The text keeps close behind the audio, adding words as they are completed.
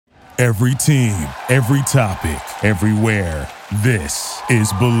Every team, every topic, everywhere. This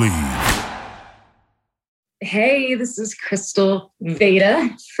is Believe. Hey, this is Crystal Veda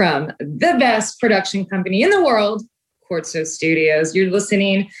from the best production company in the world, Quartzo Studios. You're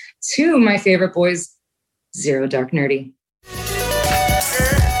listening to my favorite boys, Zero Dark Nerdy.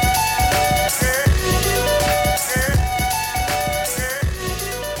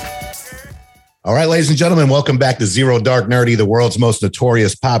 All right, ladies and gentlemen, welcome back to Zero Dark Nerdy, the world's most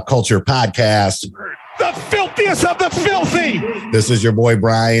notorious pop culture podcast. The filthiest of the filthy. This is your boy,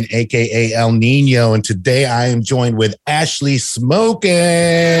 Brian, a.k.a. El Nino, and today I am joined with Ashley Smokin.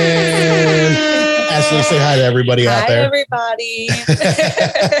 Ashley, say hi to everybody out there. Hi, everybody.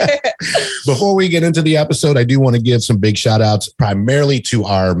 Before we get into the episode, I do want to give some big shout outs primarily to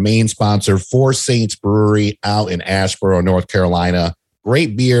our main sponsor, Four Saints Brewery out in Asheboro, North Carolina.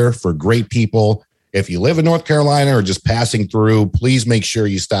 Great beer for great people. If you live in North Carolina or just passing through, please make sure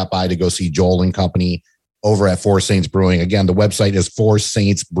you stop by to go see Joel and company over at Four Saints Brewing. Again, the website is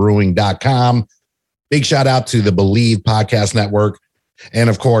foursaintsbrewing.com. Big shout out to the Believe Podcast Network. And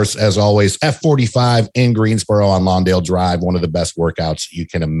of course, as always, F45 in Greensboro on Lawndale Drive, one of the best workouts you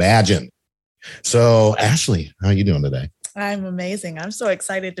can imagine. So, Ashley, how are you doing today? I'm amazing. I'm so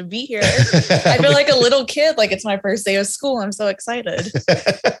excited to be here. I feel like a little kid, like it's my first day of school. I'm so excited.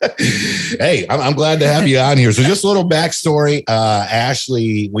 Hey, I'm glad to have you on here. So just a little backstory.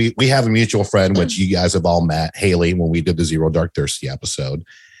 Ashley, we have a mutual friend, which you guys have all met, Haley, when we did the Zero Dark Thirsty episode.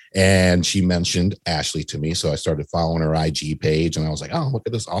 And she mentioned Ashley to me. So I started following her IG page and I was like, oh, look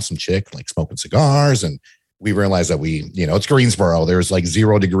at this awesome chick, like smoking cigars. And we realized that it's Greensboro. There's like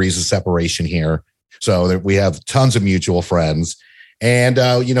 0 degrees of separation here. So we have tons of mutual friends. And,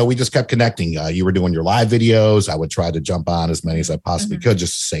 we just kept connecting. You were doing your live videos. I would try to jump on as many as I possibly could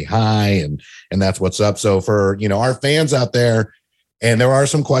just to say hi. And that's what's up. So for, our fans out there, and there are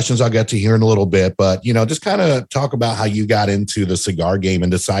some questions I'll get to here in a little bit, but, just kind of talk about how you got into the cigar game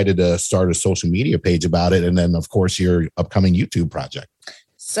and decided to start a social media page about it. And then, of course, your upcoming YouTube project.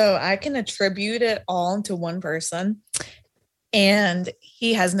 So I can attribute it all to one person. And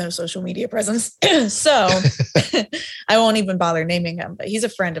he has no social media presence. So I won't even bother naming him, but he's a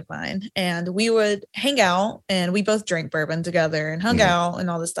friend of mine. And we would hang out and we both drank bourbon together and hung out and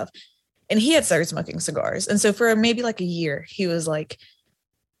all this stuff. And he had started smoking cigars. And so for maybe like a year, he was like,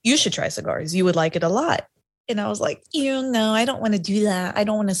 you should try cigars. You would like it a lot. And I was like, no, I don't want to do that. I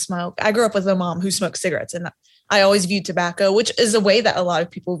don't want to smoke. I grew up with a mom who smoked cigarettes. And I always viewed tobacco, which is a way that a lot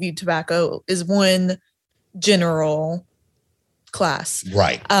of people view tobacco, is one general class.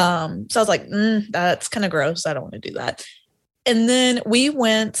 Right. So I was like, that's kind of gross. I don't want to do that. And then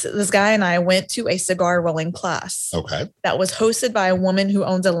this guy and I went to a cigar rolling class. Okay. That was hosted by a woman who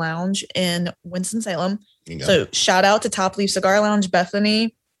owns a lounge in Winston-Salem. So shout out to Top Leaf Cigar Lounge,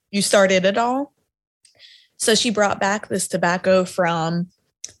 Bethany. You started it all. So she brought back this tobacco from,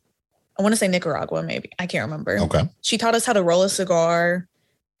 I want to say Nicaragua, maybe. I can't remember. Okay. She taught us how to roll a cigar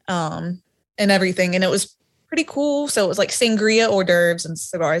and everything. And it was pretty cool. So it was like sangria, hors d'oeuvres, and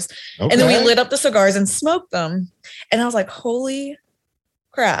cigars. Okay. And then we lit up the cigars and smoked them. And I was like, holy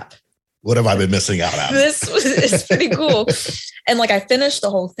crap. What have I been missing out on? It's pretty cool. And like I finished the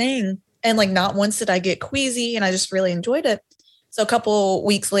whole thing. And like not once did I get queasy. And I just really enjoyed it. So a couple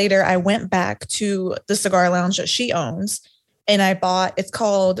weeks later, I went back to the cigar lounge that she owns. And I bought, it's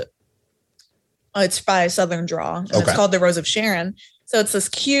by Southern Draw. And It's called the Rose of Sharon. So it's this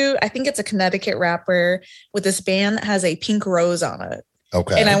cute, I think it's a Connecticut wrapper with this band that has a pink rose on it.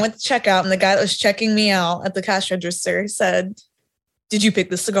 Okay. And I went to check out and the guy that was checking me out at the cash register said, did you pick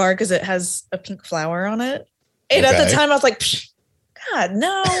the cigar because it has a pink flower on it? And at the time I was like, God,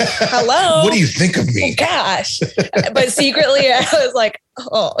 no. Hello. What do you think of me? Oh, gosh. But secretly I was like,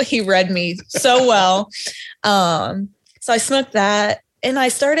 oh, he read me so well. So I smoked that and I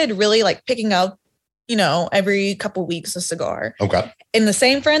started really like picking up, every couple weeks a cigar. Okay. And the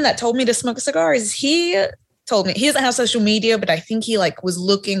same friend that told me to smoke cigars, he told me he doesn't have social media, but I think he was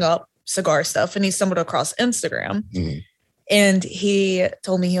looking up cigar stuff and he stumbled across Instagram. Mm-hmm. And he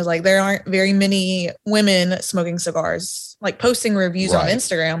told me, he was like, there aren't very many women smoking cigars, like posting reviews on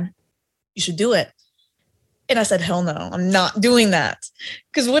Instagram. You should do it. And I said, hell no, I'm not doing that.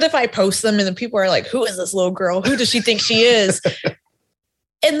 Because what if I post them and then people are like, who is this little girl? Who does she think she is?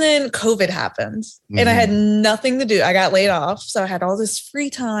 And then COVID happened and I had nothing to do. I got laid off. So I had all this free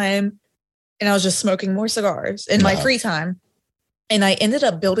time and I was just smoking more cigars in my free time. And I ended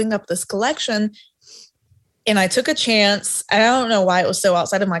up building up this collection and I took a chance. I don't know why it was so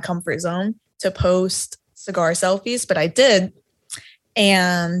outside of my comfort zone to post cigar selfies, but I did.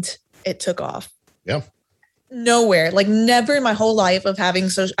 And it took off. Yeah. nowhere, like never in my whole life of having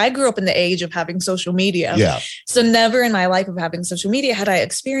social. I grew up in the age of having social media. Yeah. So never in my life of having social media had I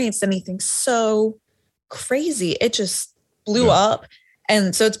experienced anything so crazy. It just blew up.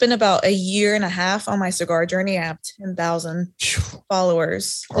 And so it's been about 1.5 years on my cigar journey. I have 10,000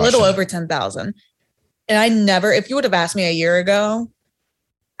 followers, a little over 10,000. And I never, if you would have asked me a year ago,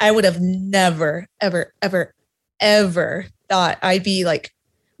 I would have never, ever, ever, ever thought I'd be like,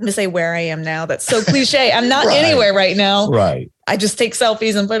 I'm going to say where I am now. That's so cliche. I'm not anywhere right now. Right. I just take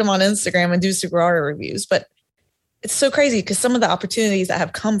selfies and put them on Instagram and do cigar reviews. But it's so crazy because some of the opportunities that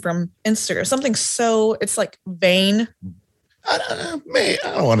have come from Instagram, something so, it's like vain. I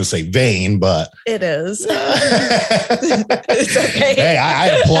don't want to say vain, but it is. It's okay. Hey, I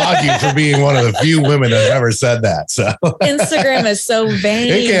applaud you for being one of the few women that ever said that. So Instagram is so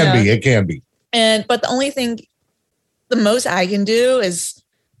vain. It can be. But the only thing, the most I can do is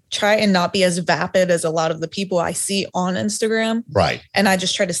try and not be as vapid as a lot of the people I see on Instagram. Right. And I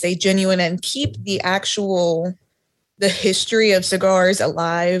just try to stay genuine and keep the history of cigars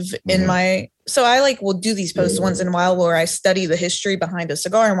alive in my, so I will do these posts once in a while where I study the history behind a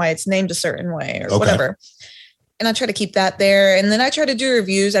cigar and why it's named a certain way or whatever. And I try to keep that there. And then I try to do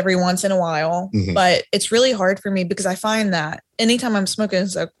reviews every once in a while, but it's really hard for me because I find that anytime I'm smoking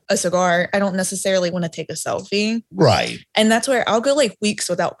a cigar, I don't necessarily want to take a selfie. Right. And that's where I'll go weeks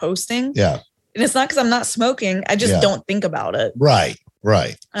without posting. Yeah. And it's not because I'm not smoking. I just don't think about it. Right.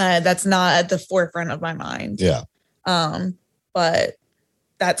 Right. That's not at the forefront of my mind. Yeah. But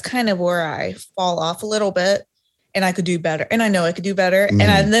that's kind of where I fall off a little bit and I could do better. And I know I could do better.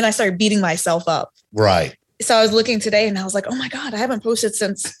 And then I started beating myself up. Right. So I was looking today and I was like, oh my God, I haven't posted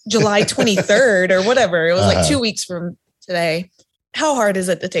since July 23rd or whatever. It was 2 weeks from today. How hard is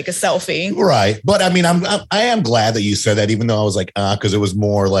it to take a selfie? Right. But I mean, I am glad that you said that, even though I was like, because it was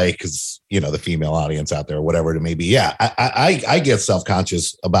more like, because, the female audience out there, or whatever it may be. Yeah. I get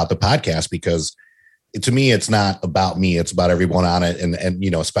self-conscious about the podcast because to me, it's not about me. It's about everyone on it. And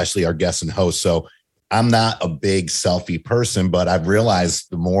especially our guests and hosts. So I'm not a big selfie person, but I've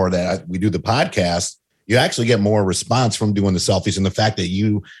realized the more that we do the podcast, you actually get more response from doing the selfies. And the fact that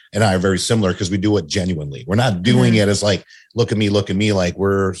you and I are very similar because we do it genuinely. We're not doing it as like, look at me, like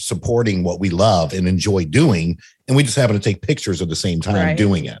we're supporting what we love and enjoy doing. And we just happen to take pictures at the same time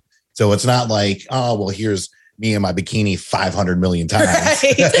doing it. So it's not like, oh, well, here's me in my bikini 500 million times.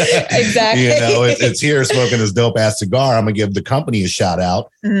 Right. Exactly. It's here smoking this dope ass cigar. I'm going to give the company a shout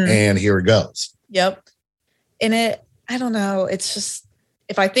out and here it goes. Yep. And I don't know. It's just,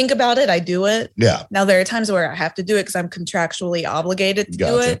 if I think about it, I do it. Yeah. Now there are times where I have to do it because I'm contractually obligated to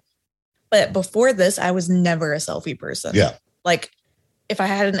do it. But before this, I was never a selfie person. Yeah. Like if I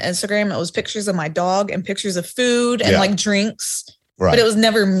had an Instagram, it was pictures of my dog and pictures of food and drinks. Right. But it was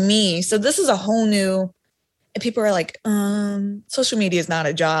never me. So this is a whole new, and people are like, social media is not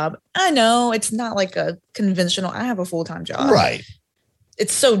a job. I know it's not like a conventional, I have a full-time job. Right.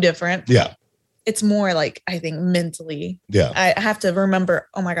 It's so different. Yeah. It's more like, I think mentally, yeah, I have to remember,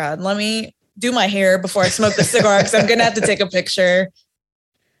 oh my God, let me do my hair before I smoke the cigar because I'm going to have to take a picture.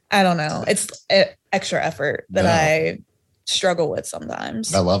 I don't know. It's extra effort that I struggle with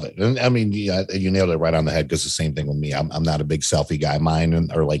sometimes. I love it. And I mean, you nailed it right on the head because the same thing with me. I'm not a big selfie guy. Mine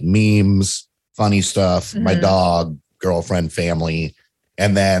are like memes, funny stuff, my dog, girlfriend, family.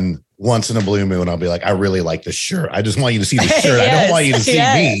 And then once in a blue moon, I'll be like, I really like this shirt. I just want you to see the shirt. I don't want you to see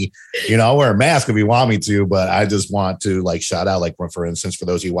me. I'll wear a mask if you want me to, but I just want to shout out, for instance, for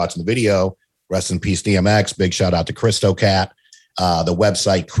those of you watching the video, rest in peace, DMX, big shout out to Christo Cat, the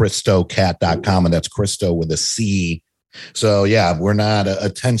website, ChristoCat.com. And that's Christo with a C. So yeah, we're not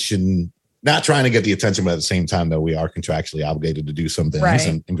not trying to get the attention, but at the same time, though, we are contractually obligated to do some things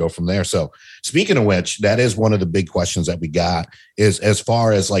and go from there. So speaking of which, that is one of the big questions that we got is as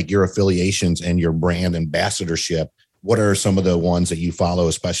far as your affiliations and your brand ambassadorship, what are some of the ones that you follow?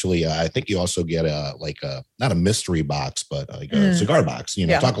 Especially, I think you also get not a mystery box, but a cigar box,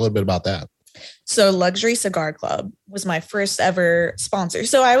 talk a little bit about that. So Luxury Cigar Club was my first ever sponsor.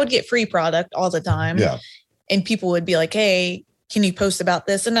 So I would get free product all the time. Yeah. And people would be like, hey, can you post about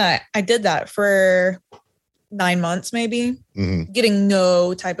this? And I did that for 9 months, maybe, getting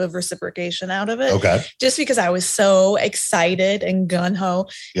no type of reciprocation out of it. Okay. Just because I was so excited and gung-ho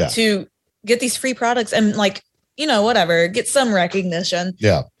to get these free products and whatever, get some recognition.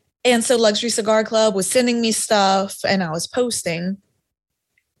 Yeah. And so Luxury Cigar Club was sending me stuff and I was posting.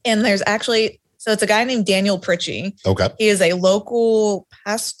 And there's so it's a guy named Daniel Pritchie. Okay. He is a local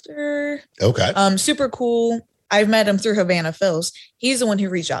pastor. Okay. Super cool. I've met him through Havana Phils. He's the one who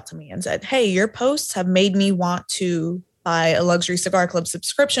reached out to me and said, hey, your posts have made me want to buy a Luxury Cigar Club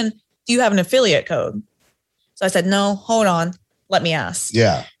subscription. Do you have an affiliate code? So I said, no, hold on. Let me ask.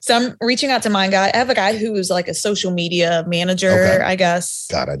 Yeah. So I'm reaching out to my guy. I have a guy who's like a social media manager, I guess.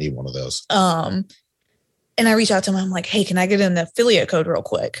 God, I need one of those. And I reach out to him. I'm like, hey, can I get an affiliate code real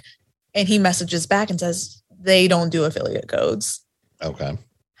quick? And he messages back and says, they don't do affiliate codes. Okay.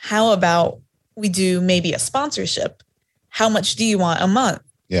 How about we do maybe a sponsorship? How much do you want a month?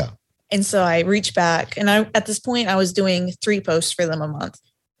 Yeah. And so I reached back, and at this point I was doing 3 posts for them a month.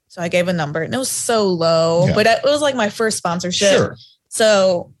 So I gave a number, and it was so low, but it was like my first sponsorship. Sure.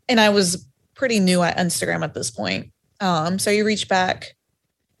 So, and I was pretty new at Instagram at this point. So he reached back,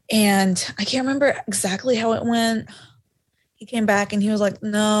 and I can't remember exactly how it went. He came back and he was like,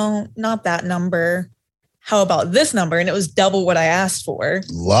 no, not that number. How about this number? And it was double what I asked for.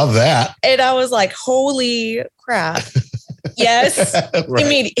 Love that. And I was like, holy crap. Yes. Right. I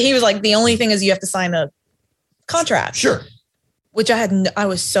mean, he was like, the only thing is you have to sign a contract. Sure. Which I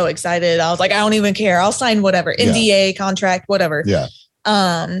was so excited. I was like, I don't even care. I'll sign whatever, NDA contract, whatever. Yeah.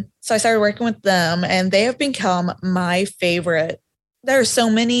 So I started working with them, and they have become my favorite. There are so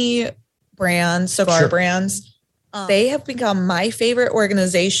many brands, cigar brands. They have become my favorite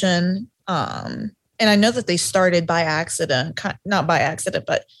organization. And I know that they started by accident, not by accident,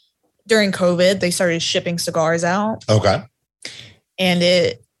 but during COVID, they started shipping cigars out. Okay. And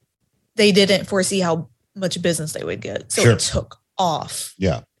they didn't foresee how much business they would get. So it took off.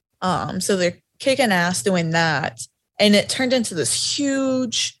 Yeah. So they're kicking ass doing that. And it turned into this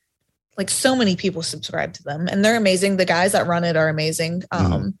huge, like so many people subscribe to them, and they're amazing. The guys that run it are amazing.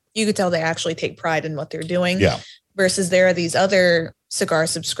 You could tell they actually take pride in what they're doing. Yeah. Versus there are these other cigar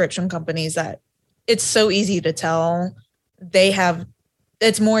subscription companies that it's so easy to tell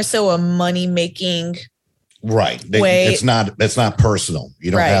it's more so a money making right. way. It's not personal.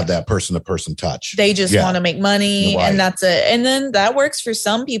 You don't have that person to person touch. They just want to make money and that's it. And then that works for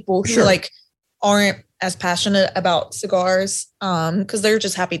some people who like aren't as passionate about cigars because they're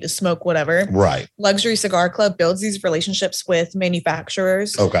just happy to smoke whatever. Right. Luxury Cigar Club builds these relationships with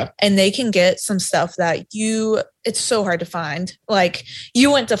manufacturers. Okay. And they can get some stuff that it's so hard to find. Like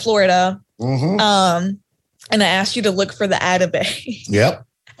you went to Florida and I asked you to look for the Atabey. Yep,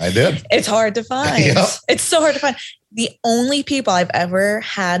 I did. It's hard to find. Yep. It's so hard to find. The only people I've ever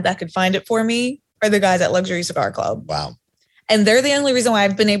had that could find it for me are the guys at Luxury Cigar Club. Wow. And they're the only reason why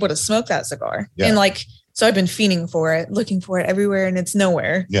I've been able to smoke that cigar. Yeah. And so I've been fiending for it, looking for it everywhere, and it's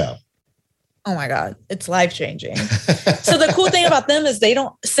nowhere. Yeah. Oh my God. It's life changing. So the cool thing about them is they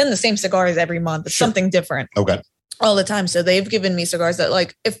don't send the same cigars every month. It's something different. Okay. All the time. So they've given me cigars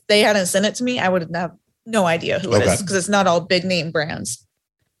that if they hadn't sent it to me, I would have no idea who it is because it's not all big name brands.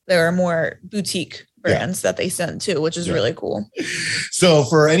 There are more boutique brands that they send too, which is really cool. So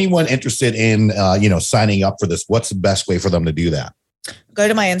for anyone interested in, signing up for this, what's the best way for them to do that? Go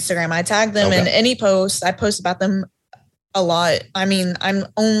to my Instagram. I tag them in any post. I post about them a lot. I mean, I'm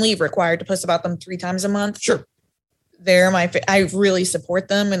only required to post about them 3 times a month. Sure. They're I really support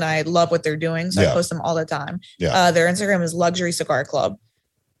them and I love what they're doing. So I post them all the time. Yeah. Their Instagram is Luxury Cigar Club.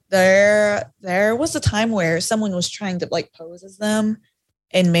 There was a time where someone was trying to pose as them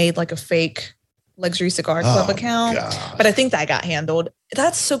and made a fake Luxury Cigar Club account. God. But I think that got handled.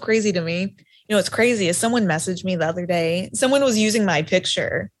 That's so crazy to me. You know, what's crazy is someone messaged me the other day. Someone was using my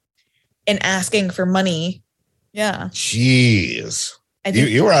picture and asking for money. Yeah. Jeez.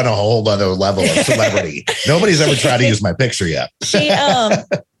 You were on a whole other level of celebrity. Nobody's ever tried to use my picture yet.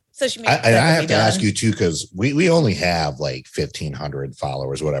 So she made I have to ask you too, because we only have 1,500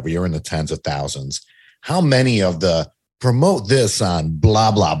 followers, whatever. You're in the tens of thousands. How many of the promote this on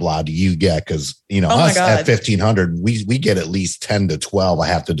blah, blah, blah do you get? Because, us at 1,500, we get at least 10 to 12 I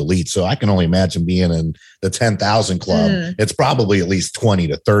have to delete. So I can only imagine being in the 10,000 club. It's probably at least 20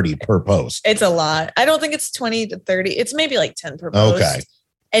 to 30 per post. It's a lot. I don't think it's 20 to 30. It's maybe 10 per post. Okay.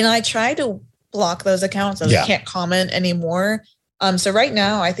 And I try to block those accounts. I can't comment anymore. So right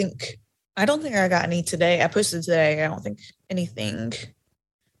now, I don't think I got any today. I posted today. I don't think anything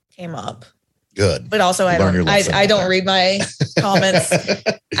came up. Good. But also I don't read my comments.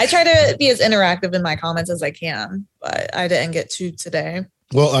 I try to be as interactive in my comments as I can, but I didn't get to today.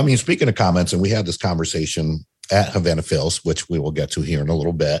 Well, I mean, speaking of comments, and we had this conversation at Havana Phils, which we will get to here in a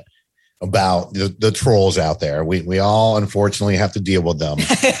little bit, about the trolls out there. We all unfortunately have to deal with them.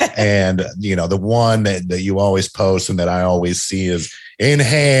 And, the one that you always post and that I always see is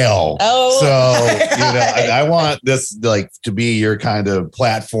inhale. Oh, so, I want this to be your kind of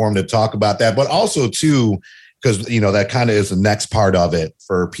platform to talk about that, but also too, because, that kind of is the next part of it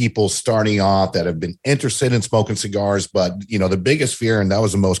for people starting off that have been interested in smoking cigars. But, the biggest fear, and that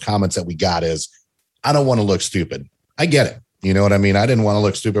was the most comments that we got, is I don't want to look stupid. I get it. You know what I mean? I didn't want to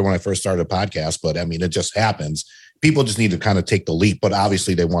look stupid when I first started a podcast, but I mean, it just happens. People just need to kind of take the leap, but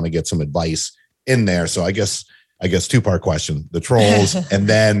obviously they want to get some advice in there. So I guess 2-part question, the trolls. And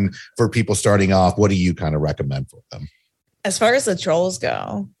then for people starting off, what do you kind of recommend for them? As far as the trolls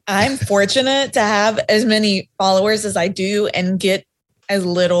go, I'm fortunate to have as many followers as I do and get as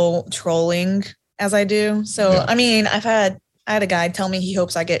little trolling as I do. So, Yeah. I mean, I had a guy tell me he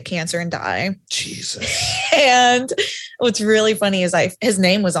hopes I get cancer and die. Jesus. And what's really funny is his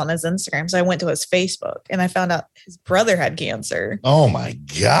name was on his Instagram. So I went to his Facebook and I found out his brother had cancer. Oh my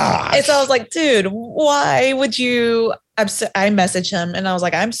God. And so I was like, dude, why would you? I messaged him and I was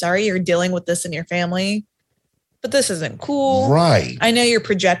like, I'm sorry you're dealing with this in your family, but this isn't cool. Right. I know you're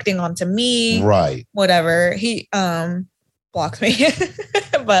projecting onto me. Right. Whatever. He blocked me,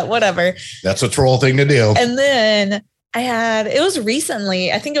 but whatever. That's a troll thing to do. And then it was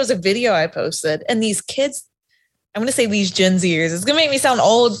recently, I think it was a video I posted, and these kids, I'm going to say these Gen Zers, it's going to make me sound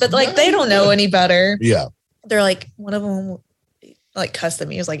old, but like they don't know any better. Yeah. They're like, one of them like cussed at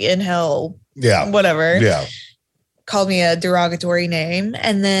me. It was like, in hell, Yeah. whatever. Yeah. Called me a derogatory name.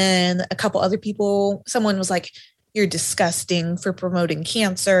 And then a couple other people, someone was like, you're disgusting for promoting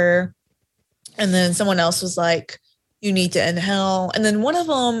cancer. And then someone else was like, you need to end hell. And then one of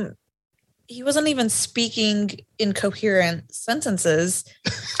them, he wasn't even speaking in coherent sentences.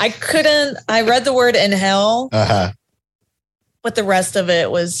 I read the word in hell, but the rest of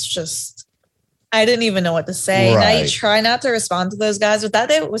it was just, I didn't even know what to say. Right. And I try not to respond to those guys, but that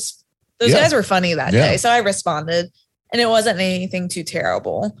day those guys were funny that day. So I responded and it wasn't anything too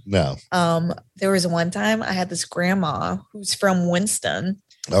terrible. No. There was one time I had this grandma who's from Winston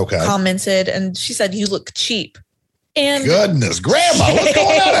Okay. commented and she said, you look cheap. And Goodness, Grandma, what's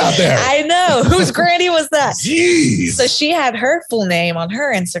going on out there? I know. Whose granny was that? Jeez. So she had her full name on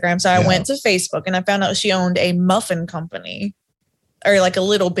her Instagram. So I went to Facebook and I found out she owned a muffin company or like a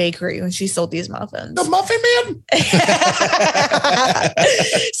little bakery when she sold these muffins. The Muffin Man?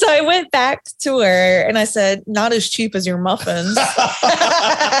 So I went back to her and I said, not as cheap as your muffins.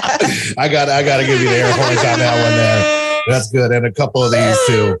 I got to give you the air horns on that one there. That's good. And a couple of these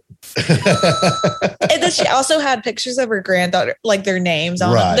too. And then she also had pictures of her granddaughter, like their names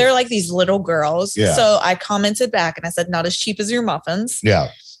on them. They're like these little girls. Yeah. So I commented back and I said, not as cheap as your muffins. Yeah.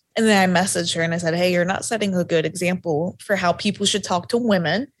 And then I messaged her and I said, hey, you're not setting a good example for how people should talk to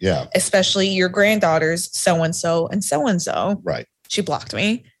women. Yeah. Especially your granddaughters, so-and-so and so-and-so. Right. She blocked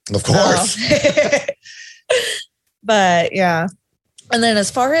me. Of course. But yeah. And then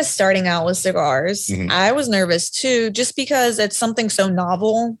as far as starting out with cigars, Mhm. I was nervous too, just because it's something so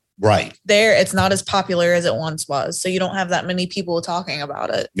novel. Right. It's not as popular as it once was. So you don't have that many people talking about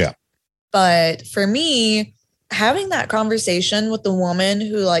it. Yeah. But for me, having that conversation with the woman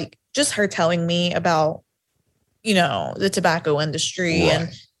who like just her telling me about, the tobacco industry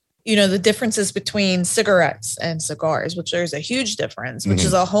and, the differences between cigarettes and cigars, which there's a huge difference, which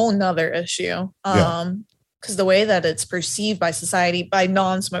is a whole nother issue. Because the way that it's perceived by society, by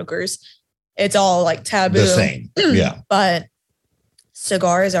non-smokers, it's all like taboo. The same. Yeah. But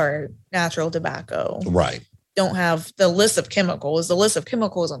cigars are natural tobacco. Right. Don't have the list of chemicals. The list of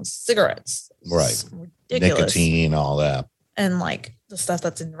chemicals on cigarettes. Right. Ridiculous. Nicotine, all that. And like the stuff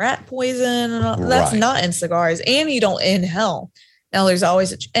that's in rat poison, and all, that's Right. not in cigars. And you don't inhale. Now there's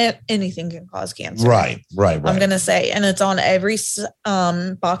always anything can cause cancer. Right. I'm going to say, and it's on every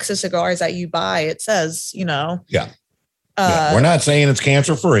box of cigars that you buy. It says, Yeah. We're not saying it's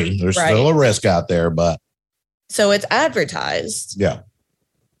cancer free. There's still a risk out there, but. So it's advertised. Yeah.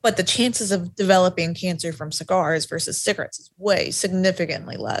 But the chances of developing cancer from cigars versus cigarettes is way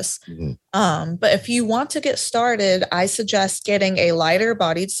significantly less. Mhm. But if you want to get started, I suggest getting a lighter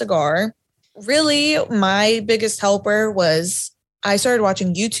bodied cigar. Really, my biggest helper was I started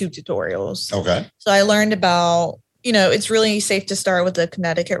watching YouTube tutorials. Okay. So I learned about, it's really safe to start with the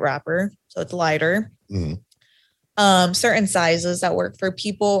Connecticut wrapper. So it's lighter. Mhm. Certain sizes that work for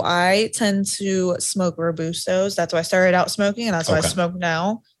people. I tend to smoke Robustos. That's why I started out smoking, and that's why I smoke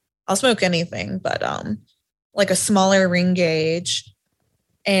now. I'll smoke anything, but like a smaller ring gauge.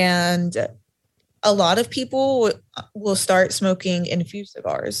 And a lot of people will start smoking infused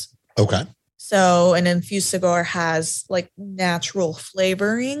cigars. Okay. So an infused cigar has like natural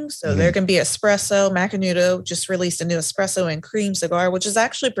flavoring. So there can be espresso. Macanudo just released a new espresso and cream cigar, which is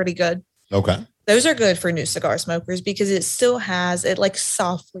actually pretty good. Okay. Those are good for new cigar smokers because it still has, it like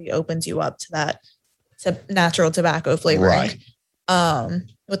softly opens you up to that natural tobacco flavoring. Right.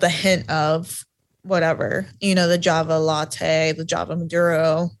 With a hint of whatever, the Java latte, the Java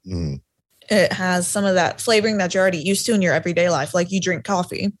Maduro. Mhm. It has some of that flavoring that you're already used to in your everyday life. Like you drink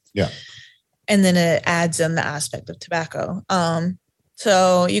coffee. Yeah. And then it adds in the aspect of tobacco.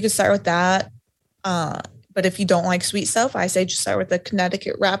 So you could start with that. But if you don't like sweet stuff, I say just start with the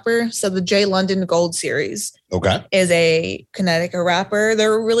Connecticut wrapper. So the J. London Gold series is a Connecticut wrapper.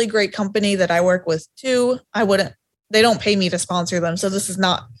 They're a really great company that I work with too. They don't pay me to sponsor them. So this is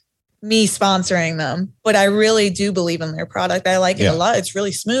not me sponsoring them, but I really do believe in their product. I like it a lot. It's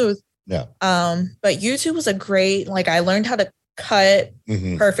really smooth. Yeah. But YouTube was a great, I learned how to cut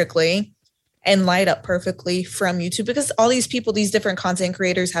perfectly and light up perfectly from YouTube, because all these people, these different content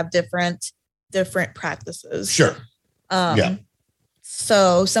creators have different practices. Sure.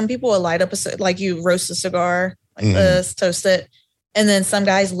 So some people will light up you roast a cigar like this, toast it, and then some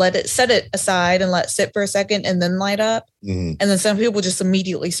guys set it aside and let it sit for a second and then light up. And then some people just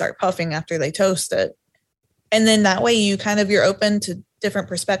immediately start puffing after they toast it. And then that way you're open to different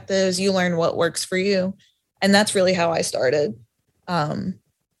perspectives. You learn what works for you. And that's really how I started.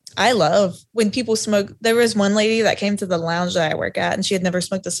 I love when people smoke. There was one lady that came to the lounge that I work at, and she had never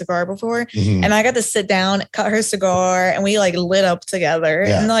smoked a cigar before. And I got to sit down, cut her cigar, and we lit up together.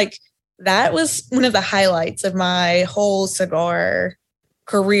 And that was one of the highlights of my whole cigar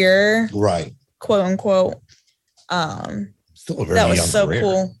career. Right. Quote unquote. Still a very that was young so career.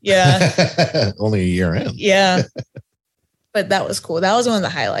 Cool. Yeah. Only a year in. Yeah. But that was cool. That was one of the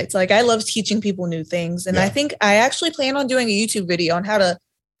highlights. I love teaching people new things. And I think I actually plan on doing a YouTube video on how to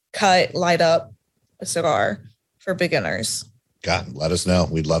light up a cigar for beginners. God, let us know.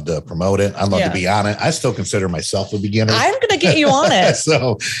 We'd love to promote it. I'd love to be on it. I still consider myself a beginner. I'm going to get you on it.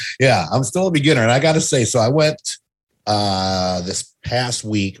 So yeah, I'm still a beginner. And I got to say, so I went this past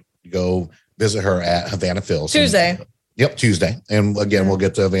week to go visit her at Havana Phil's. Tuesday. Tuesday. And again, we'll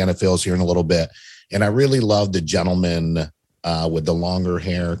get to Havana Phil's here in a little bit. And I really love the gentleman with the longer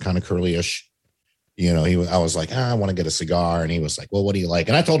hair, kind of curly-ish. I was like, I want to get a cigar. And he was like, well, what do you like?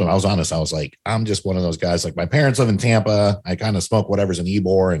 And I told him, I was honest. I was like, I'm just one of those guys. My parents live in Tampa. I kind of smoke whatever's in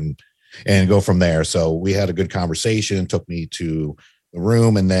Ybor and go from there. So we had a good conversation, took me to the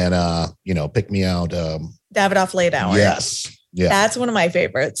room, and then, picked me out. Davidoff Late Hour. Yes. Yeah. That's one of my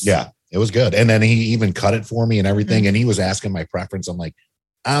favorites. Yeah. It was good. And then he even cut it for me and everything. And he was asking my preference. I'm like,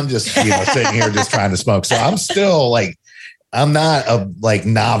 I'm just, sitting here just trying to smoke. So I'm still I'm not a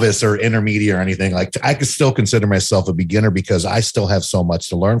novice or intermediate or anything. I could still consider myself a beginner because I still have so much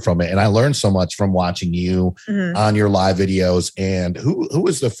to learn from it. And I learned so much from watching you on your live videos. And who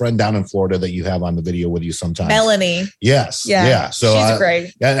is the friend down in Florida that you have on the video with you sometimes? Melanie. Yes. Yeah. So she's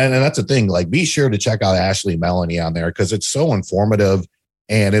great. And that's the thing. Be sure to check out Ashley Melanie on there because it's so informative.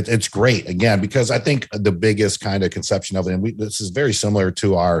 And it's great, again, because I think the biggest kind of conception of it, and this is very similar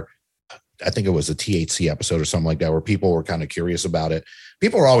to I think it was a THC episode or something like that, where people were kind of curious about it.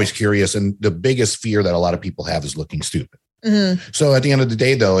 People are always curious. And the biggest fear that a lot of people have is looking stupid. So at the end of the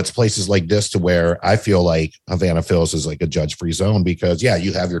day, though, it's places like this to where I feel like Havana Phil's is like a judge-free zone because,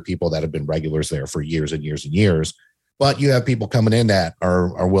 you have your people that have been regulars there for years and years and years, but you have people coming in that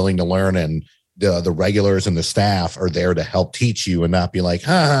are willing to learn, and the regulars and the staff are there to help teach you and not be like,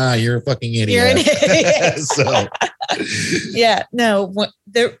 you're a fucking idiot. You're an idiot. So. Yeah, no,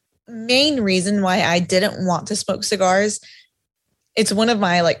 the main reason why I didn't want to smoke cigars, it's one of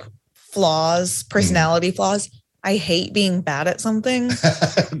my flaws, personality flaws. I hate being bad at something.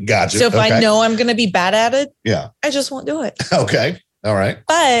 Gotcha. So if I know I'm going to be bad at it, I just won't do it. Okay. All right.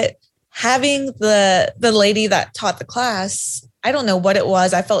 But having the lady that taught the class, I don't know what it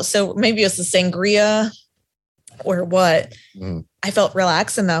was. I felt maybe it was the sangria or what. I felt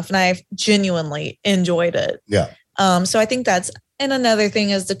relaxed enough and I genuinely enjoyed it. Yeah. So I think and another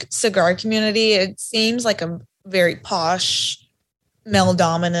thing is the cigar community. It seems like a very posh, male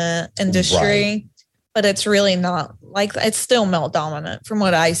dominant industry, but it's really not like that. It's still male dominant from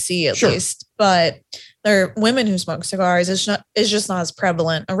what I see at least, but there are women who smoke cigars. It's just not as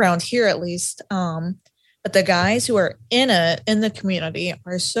prevalent around here, at least. But the guys who are in the community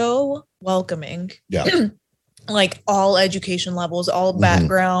are so welcoming. Yeah. All education levels, all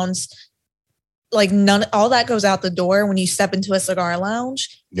backgrounds, all that goes out the door when you step into a cigar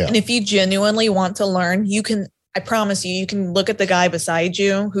lounge. Yeah. And if you genuinely want to learn, I promise you can look at the guy beside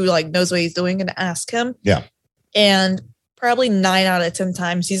you who knows what he's doing and ask him. Yeah. And probably 9 out of 10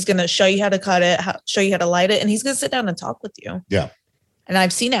 times he's going to show you how to cut it, show you how to light it. And he's going to sit down and talk with you. Yeah. And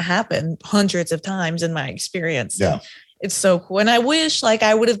I've seen it happen hundreds of times in my experience. Yeah. It's so cool. And I wish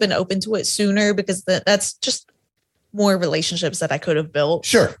I would have been open to it sooner because that's just more relationships that I could have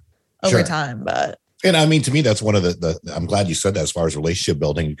built. Over time. And I mean, to me, that's one of I'm glad you said that as far as relationship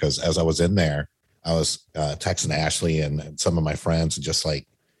building, because as I was in there, I was texting Ashley and some of my friends and just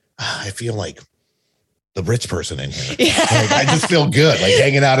I feel like the rich person in here. Yeah. Like, I just feel good, like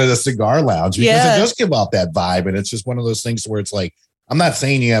hanging out at a cigar lounge because Yeah. it does give off that vibe. And it's just one of those things where it's like, I'm not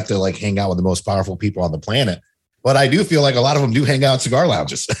saying you have to like hang out with the most powerful people on the planet, but I do feel like a lot of them do hang out in cigar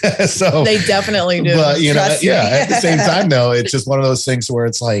lounges. So They definitely do. but you know, Trust me. at the same time though, it's just one of those things where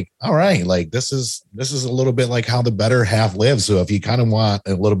it's like, all right, like this is a little bit like how the better half lives. So if you kind of want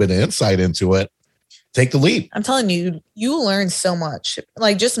a little bit of insight into it, take the leap. I'm telling you, you learn so much.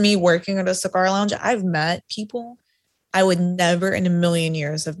 Like just me working at a cigar lounge, I've met people I would never in a million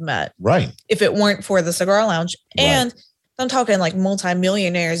years have met Right. if it weren't for the cigar lounge. Right. And I'm talking like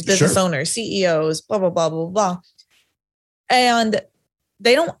multimillionaires, business Sure. owners, CEOs, blah, blah, blah, blah, blah. And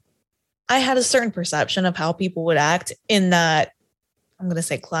I had a certain perception of how people would act in that, I'm going to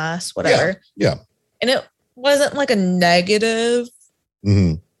say class, whatever. Yeah. And it wasn't like a negative.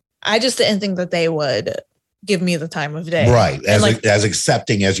 Mm-hmm. I just didn't think that they would give me the time of day. Right. And As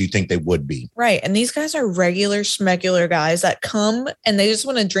accepting as you think they would be. right. And these guys are regular schmegular guys that come and they just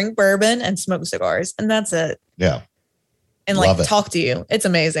want to drink bourbon and smoke cigars. And that's it. Yeah. And Love like it. talk to you. It's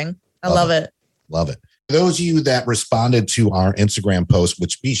amazing. I Love love it. Love it. For those of you that responded to our Instagram post,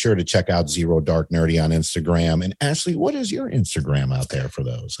 which be sure to check out Zero Dark Nerdy on Instagram. And Ashley, what is your Instagram out there for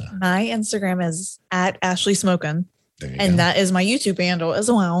those? My Instagram is at Ashley Smokin'. There you And go. that is my YouTube handle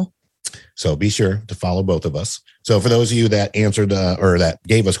as well. So be sure to follow both of us. So for those of you that answered or that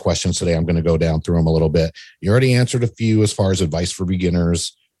gave us questions today, I'm going to go down through them a little bit. You already answered a few as far as advice for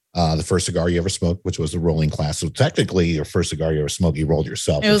beginners. The first cigar you ever smoked, which was the rolling class. So technically your first cigar you ever smoked, you rolled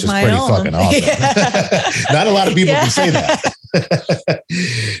yourself, It which was is my pretty own. fucking awesome. Yeah. Not a lot of people Yeah. can say that.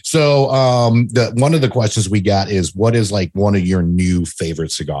 So one of the questions we got is, what is like one of your new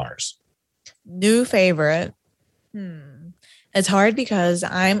favorite cigars? New favorite. It's hard because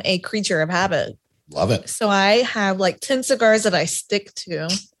I'm a creature of habit. Love it. So I have like 10 cigars that I stick to.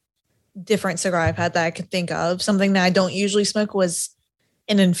 Different cigar I've had that I could think of. Something that I don't usually smoke was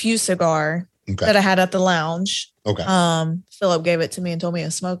an infused cigar Okay. that I had at the lounge. Okay. Philip gave it to me and told me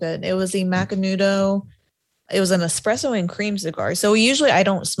to smoke it. It was the Macanudo. It was an espresso and cream cigar. So usually I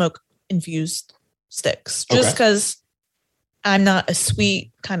don't smoke infused sticks just Okay. because I'm not a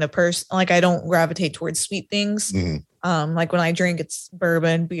sweet kind of person. Like I don't gravitate towards sweet things. Mhm. Like when I drink, it's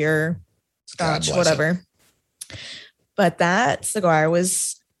bourbon, beer, God scotch, bless whatever. But that cigar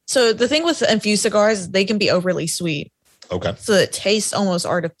was, so the thing with infused cigars, they can be overly sweet. Okay. So it tastes almost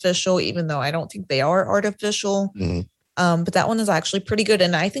artificial, even though I don't think they are artificial. Mhm. But that one is actually pretty good.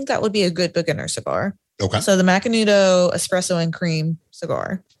 And I think that would be a good beginner cigar. Okay. So the Macanudo espresso and cream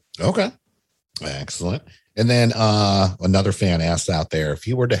cigar. Okay. Excellent. And then another fan asked out there, if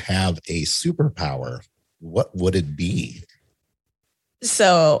you were to have a superpower, what would it be?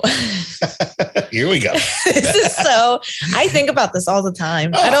 So Here we go. I think about this all the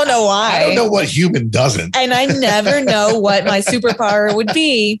time. I don't know why. I don't know what human doesn't. And I never know what my superpower would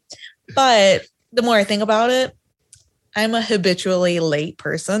be. But the more I think about it, I'm a habitually late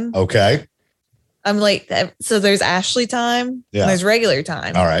person. Okay. I'm late. So there's Ashley time. Yeah. And there's regular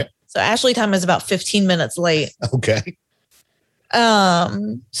time. All right. So Ashley time is about 15 minutes late. Okay.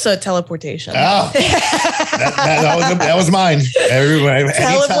 So teleportation. Oh, that was mine. Anytime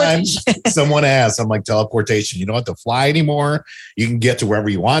Teleportation. someone asks, I'm like, teleportation. You don't have to fly anymore. You can get to wherever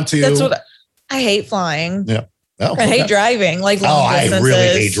you want to. That's what I hate flying. Yeah. Oh, I hate okay. driving. Like long I distances. really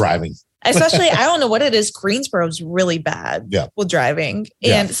hate driving. Especially, I don't know what it is. Greensboro's really bad Yeah. with driving.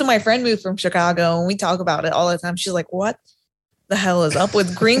 And so my friend moved from Chicago and we talk about it all the time. She's like, what the hell is up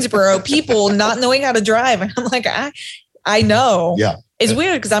with Greensboro people not knowing how to drive? And I'm like, I know. Yeah. It's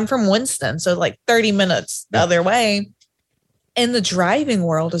weird because I'm from Winston. So like 30 minutes the other way. And the driving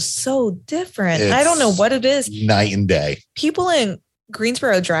world is so different. I don't know what it is. Night and day. People in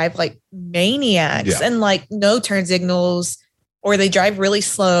Greensboro drive like maniacs and like no turn signals, or they drive really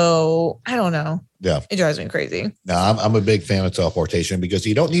slow. I don't know. Yeah. It drives me crazy. No, I'm a big fan of teleportation because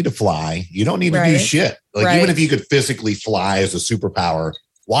you don't need to fly. You don't need to do Right. shit. Like Right. even if you could physically fly as a superpower,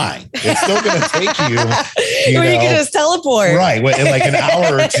 why? It's still going to take you. Or you can just teleport. Right. In like an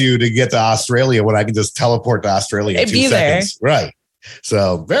hour or two to get to Australia when I can just teleport to Australia in It'd 2 be there. seconds. Right.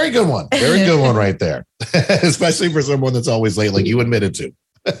 So very good one. Very good one right there. Especially for someone that's always late, like you admitted to.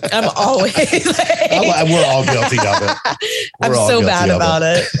 I'm always late. We're all guilty of it. I'm We're all so guilty bad of about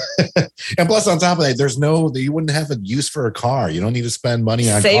it. And plus, on top of that, you wouldn't have a use for a car. You don't need to spend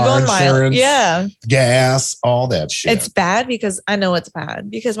money on Save car on insurance, mileage. Yeah. gas, all that shit. It's bad because I know it's bad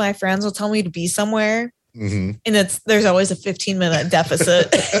because my friends will tell me to be somewhere Mhm. and there's always a 15-minute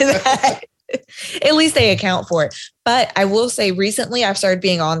deficit. At least they account for it. But I will say recently I've started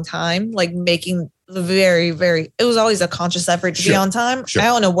being on time, like making the very, very, it was always a conscious effort to be Sure. on time. Sure. I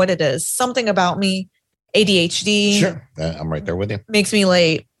don't know what it is. Something about me. ADHD. Sure. I'm right there with you. Makes me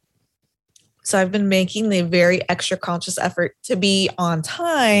late. So I've been making the very extra conscious effort to be on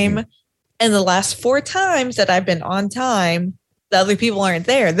time. Mhm. And the last 4 times that I've been on time, the other people aren't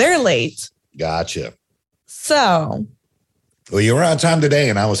there. They're late. Gotcha. So Well, you were on time today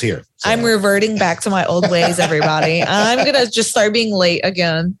and I was here. So. I'm reverting back to my old ways, everybody. I'm going to just start being late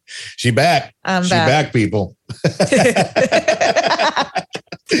again. She back. I'm She back. back, people.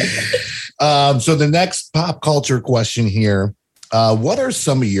 So the next pop culture question here. What are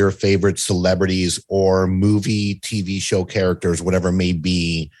some of your favorite celebrities or movie, TV show characters, whatever it may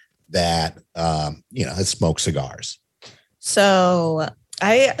be, that that smoke cigars? So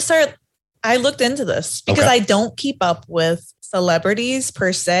I looked into this because Okay. I don't keep up with celebrities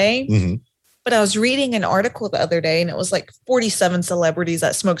per se, Mm-hmm. but I was reading an article the other day and it was like 47 celebrities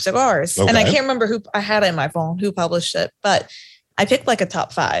that smoke cigars. And I Okay. can't remember who I had it in my phone, who published it, but I picked like a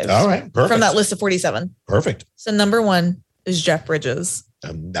top 5 All right. Perfect. from that list of 47. Perfect. So number 1 is Jeff Bridges.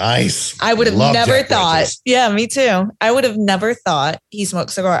 Nice. I would have Love never Jeff thought. Bridges. Yeah, me too. I would have never thought he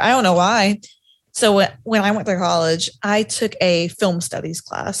smoked cigar. I don't know why. So when I went to college, I took a film studies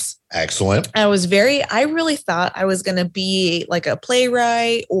class. Excellent. I really thought I was going to be like a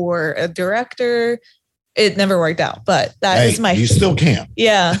playwright or a director. It never worked out, but that is You still can.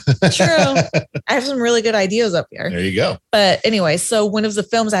 yeah, true. I have some really good ideas up here. There you go. But anyway, so one of the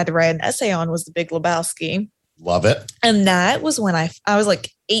films I had to write an essay on was The Big Lebowski. Love it. And that was when I was like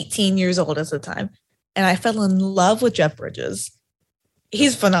 18 years old at the time. And I fell in love with Jeff Bridges.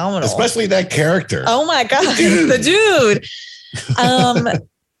 He's phenomenal. Especially that character. Oh my God, Dude. the dude.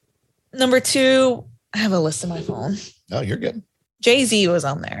 Number 2, I have a list on my phone. Oh, you're good. Jay-Z was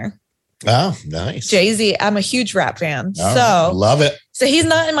on there. Oh, nice. Jay-Z, I'm a huge rap fan. All right. Love it. So he's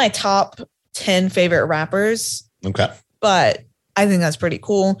not in my top 10 favorite rappers, Okay. but I think that's pretty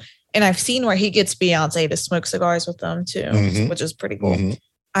cool. And I've seen where he gets Beyonce to smoke cigars with them too, Mhm. which is pretty cool. Mhm.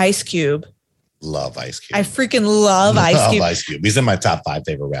 Ice Cube. Love Ice Cube. I freaking love Ice Cube. Ice Cube. He's in my top 5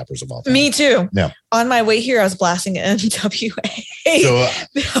 favorite rappers of all time. Me too. Yeah. On my way here, I was blasting NWA. So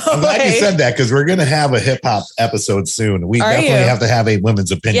I'm glad you said that because we're going to have a hip hop episode soon. We Are definitely you? have to have a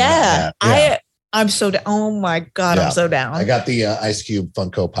women's opinion on Yeah, that. I'm so down. Oh my God, Yeah. I'm so down. I got the Ice Cube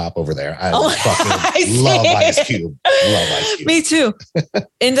Funko Pop over there. I Oh, I fucking see. love Ice Cube. Love Ice Cube. Me too.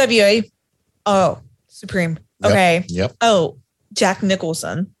 NWA. Oh, Supreme. Yep. Okay. Yep. Oh, Jack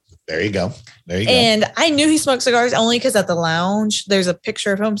Nicholson. There you go. There you go. And I knew he smoked cigars only because at the lounge, there's a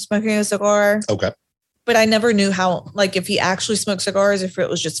picture of him smoking a cigar. Okay. But I never knew how, like, if he actually smoked cigars, if it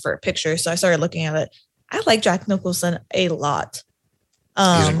was just for a picture. So I started looking at it. I like Jack Nicholson a lot.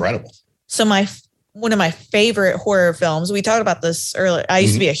 He's incredible. So one of my favorite horror films, we talked about this earlier. I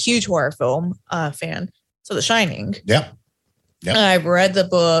used to be a huge horror film fan. So The Shining. Yeah. Yep. I've read the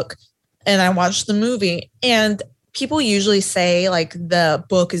book and I watched the movie. And people usually say like the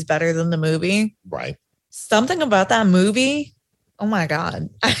book is better than the movie. Right. Something about that movie. Oh my God.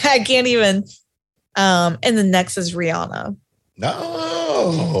 I can't even. And the next is Rihanna.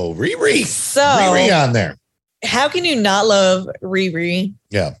 No, Riri. So Riri on there. how can you not love Riri?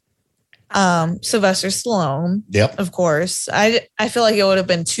 Yeah. Sylvester Stallone, Yep. of course. I feel like it would have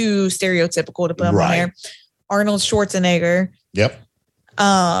been too stereotypical to put him on Right. here. Arnold Schwarzenegger. Yep.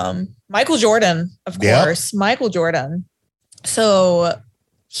 Michael Jordan, of Yep. course. Michael Jordan. So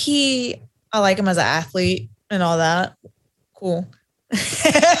I like him as an athlete and all that. Cool.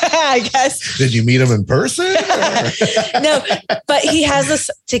 I guess. Did you meet him in person? or- No, but he has this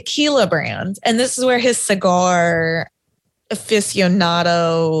tequila brand, and this is where his cigar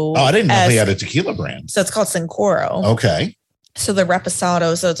aficionado. Oh, I didn't know he had a tequila brand. So it's called Sincoro. Okay. So the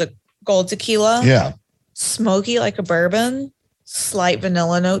Reposado, so it's a gold tequila, Yeah. smoky like a bourbon, slight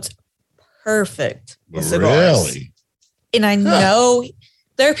vanilla notes, perfect with cigars. Really? And I know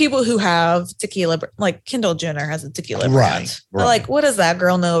there are people who have tequila, like Kendall Jenner has a tequila brand. Right, But right. like, what does that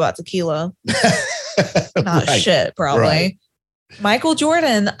girl know about tequila? Not Right. shit, probably. Right. Michael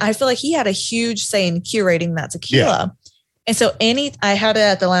Jordan, I feel like he had a huge say in curating that tequila. And so I had it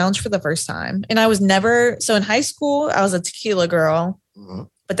at the lounge for the first time. And I was never, so in high school, I was a tequila girl, Mhm.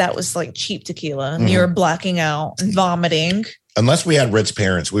 but that was like cheap tequila. And Mhm. you were blacking out and vomiting. Unless we had rich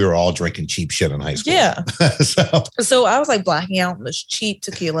parents, we were all drinking cheap shit in high school. Yeah. So So I was like blacking out on this cheap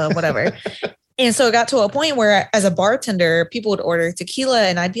tequila, whatever. And so it got to a point where as a bartender, people would order tequila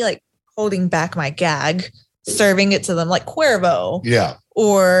and I'd be like holding back my gag, serving it to them like Cuervo yeah.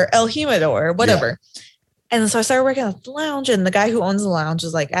 or El Humidor, whatever. And so I started working at the lounge and the guy who owns the lounge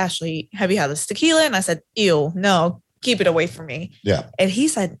was like, Ashley, have you had this tequila? And I said, ew, no, keep it away from me. Yeah. And he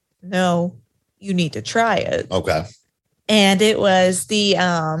said, no, you need to try it. Okay. And it was the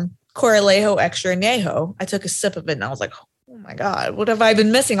Coralejo Extra Añejo. I took a sip of it and I was like, oh my God, what have I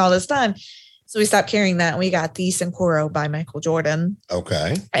been missing all this time? So we stopped carrying that and we got the Cincoro by Michael Jordan.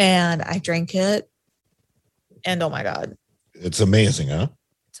 Okay. And I drank it. And oh my God. It's amazing, huh?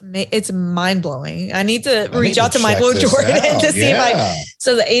 It's mind blowing. I need to reach out to Michael Jordan to see if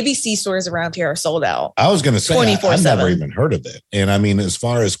so the ABC stores around here are sold out. I was going to say, 24/7. I've never even heard of it. And I mean, as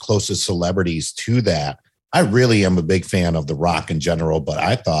far as closest celebrities to that, I really am a big fan of The Rock in general, but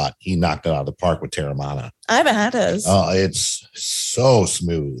I thought he knocked it out of the park with Terramana. I haven't had his. Oh, it's so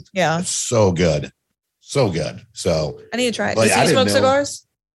smooth. Yeah. It's so good. So good. So I need to try it. Like, Does he smoke cigars?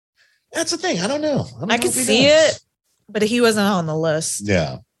 That's the thing. I don't know. I could see it, but he wasn't on the list.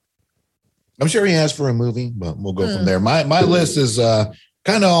 Yeah. I'm sure he has for a movie, but we'll go from there. My list is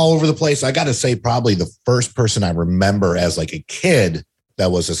kind of all over the place. I got to say, probably the first person I remember as like a kid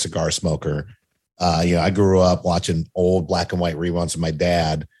that was a cigar smoker. I grew up watching old black and white reruns of my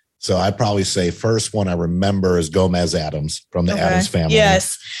dad. So I'd probably say first one I remember is Gomez Adams from the Addams Family.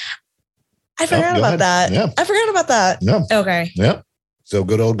 Yes. I forgot about that. Yeah. I forgot about that. Yeah. Okay. Yeah. So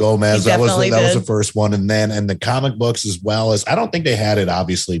good old Gomez. That was the first one. And then and the comic books as well as I don't think they had it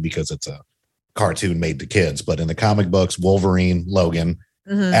obviously because it's a cartoon made to kids, but in the comic books, Wolverine, Logan,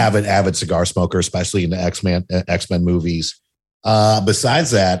 avid cigar smoker, especially in the X-Men movies.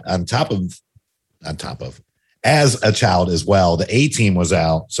 Besides that, on top of as a child as well, the A-Team was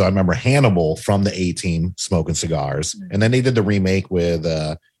out. So I remember Hannibal from the A-Team smoking cigars. And then they did the remake with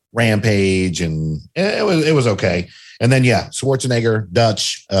Rampage and it was okay. And then, Schwarzenegger,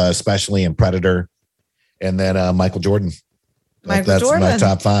 Dutch, especially in Predator. And then Michael Jordan. That's my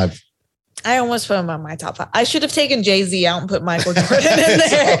top 5. I almost put him on my top 5. I should have taken Jay-Z out and put Michael Jordan in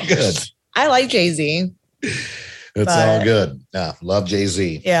there. All good. I like Jay-Z. It's all good. Love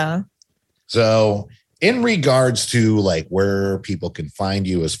Jay-Z. Yeah. So in regards to like where people can find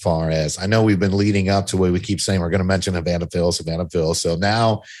you as far as I know we've been leading up to where we keep saying we're going to mention Havana Phils. So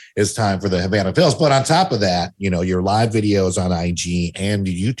now it's time for the Havana Phils. But on top of that, your live videos on IG and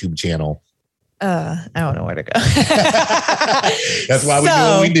your YouTube channel. I don't know where to go. That's why we do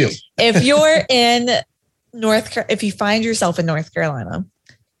what we do. If you're in if you find yourself in North Carolina,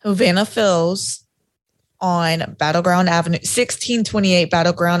 Havana Phils on Battleground Avenue, 1628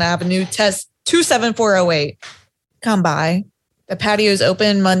 Battleground Avenue, test 27408. Come by. The patio is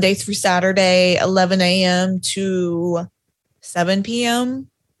open Monday through Saturday, 11 a.m. to 7 p.m.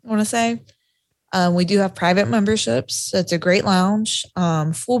 I want to say. We do have private memberships. It's a great lounge,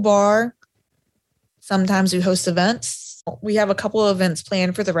 full bar. Sometimes we host events. We have a couple of events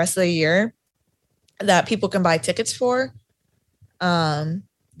planned for the rest of the year that people can buy tickets for. Their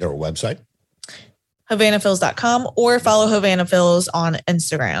website? HavanaPhils.com or follow Havana Phils on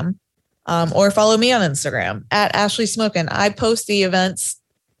Instagram. Or follow me on Instagram at Ashley Smokin. I post the events.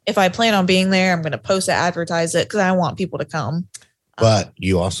 If I plan on being there, I'm going to post it, advertise it because I want people to come. But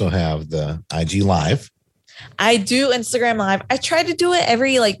you also have the IG Live. I do Instagram Live. I try to do it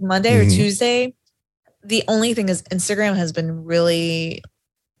every Monday or Tuesday. The only thing is Instagram has been really,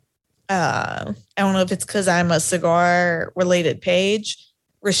 I don't know if it's because I'm a cigar related page,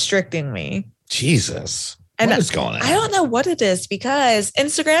 restricting me. Jesus. What is going on? I don't know what it is because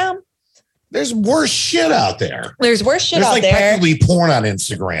Instagram. There's worse shit out there. There's practically porn on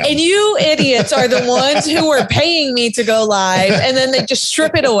Instagram. And you idiots are the ones who are paying me to go live and then they just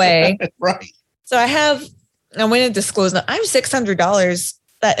strip it away. Right. So I'm going to disclose that I'm $600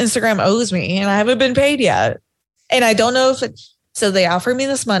 that Instagram owes me and I haven't been paid yet. And I don't know so they offer me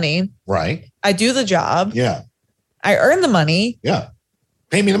this money. Right. I do the job. Yeah. I earn the money. Yeah.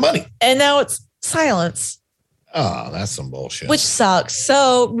 Pay me the money. And now it's silence. Oh, that's some bullshit. Which sucks.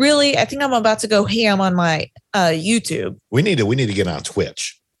 So really, I think I'm about to go ham on my YouTube. We need to get on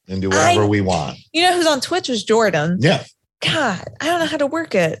Twitch and do whatever we want. You know who's on Twitch is Jordan. Yeah. God, I don't know how to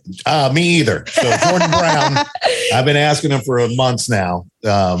work it. Me either. So Jordan Brown, I've been asking him for months now.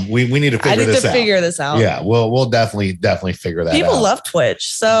 We need to figure this out. Yeah, we'll definitely figure that out. People love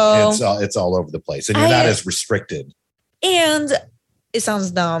Twitch, so it's all over the place, and you're not as restricted. And it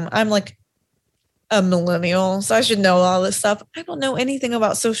sounds dumb. I'm like a millennial, so I should know all this stuff. I don't know anything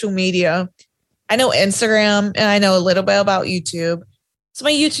about social media. I know Instagram, and I know a little bit about YouTube. So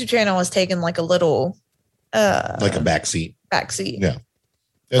my YouTube channel has taken like a little. Like a backseat. Yeah.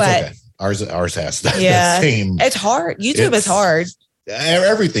 It's okay. Ours has that same. It's hard. YouTube is hard.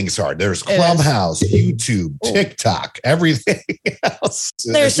 Everything's hard. There's Clubhouse, YouTube, TikTok, everything else.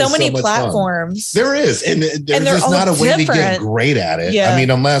 There's so many platforms. There is. And there's just not a way to get great at it. Yeah. I mean,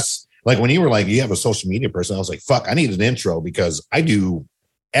 unless like when you were like, you have a social media person, I was like, fuck, I need an intro because I do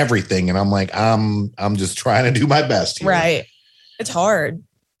everything. And I'm like, I'm just trying to do my best here. Right. It's hard.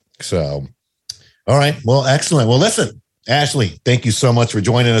 So, all right. Well, excellent. Well, listen, Ashley, thank you so much for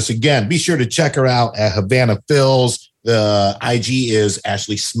joining us again. Be sure to check her out at Havana Phils. The IG is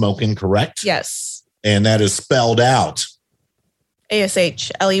Ashley Smokin, correct? Yes. And that is spelled out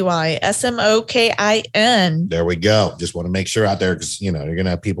ASHLEYSMOKIN. There we go. Just want to make sure out there because, you're going to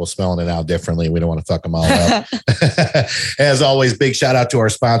have people spelling it out differently. We don't want to fuck them all up. As always, big shout out to our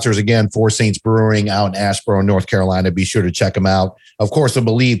sponsors again, Four Saints Brewing out in Asheboro, North Carolina. Be sure to check them out. Of course, the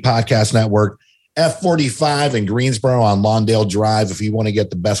Believe Podcast Network, F45 in Greensboro on Lawndale Drive. If you want to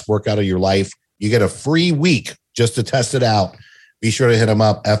get the best workout of your life, you get a free week just to test it out. Be sure to hit them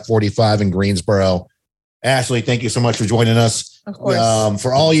up, F45 in Greensboro. Ashley, thank you so much for joining us. Of course.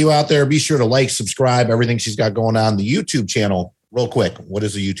 For all you out there, be sure to like, subscribe, everything she's got going on. The YouTube channel, real quick. What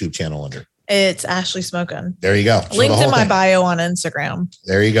is the YouTube channel under? It's Ashley Smokin. There you go. Linked in my bio on Instagram.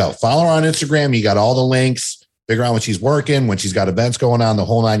 There you go. Follow her on Instagram. You got all the links. Figure out when she's working, when she's got events going on, the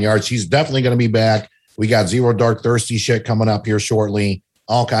whole 9 yards. She's definitely going to be back. We got Zero Dark Thirsty shit coming up here shortly.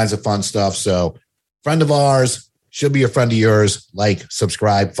 All kinds of fun stuff. So, friend of ours, should be a friend of yours. Like,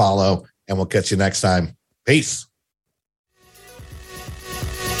 subscribe, follow, and we'll catch you next time. Peace.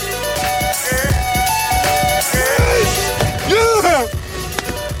 Yeah!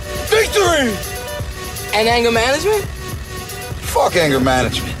 Victory! And anger management? Fuck anger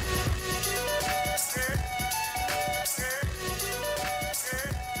management.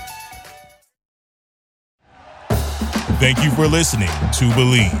 Thank you for listening to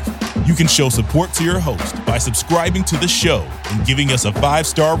Believe. You can show support to your host by subscribing to the show and giving us a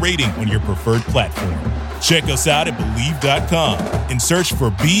 5-star rating on your preferred platform. Check us out at Believe.com and search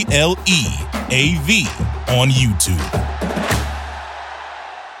for BLEAV on YouTube.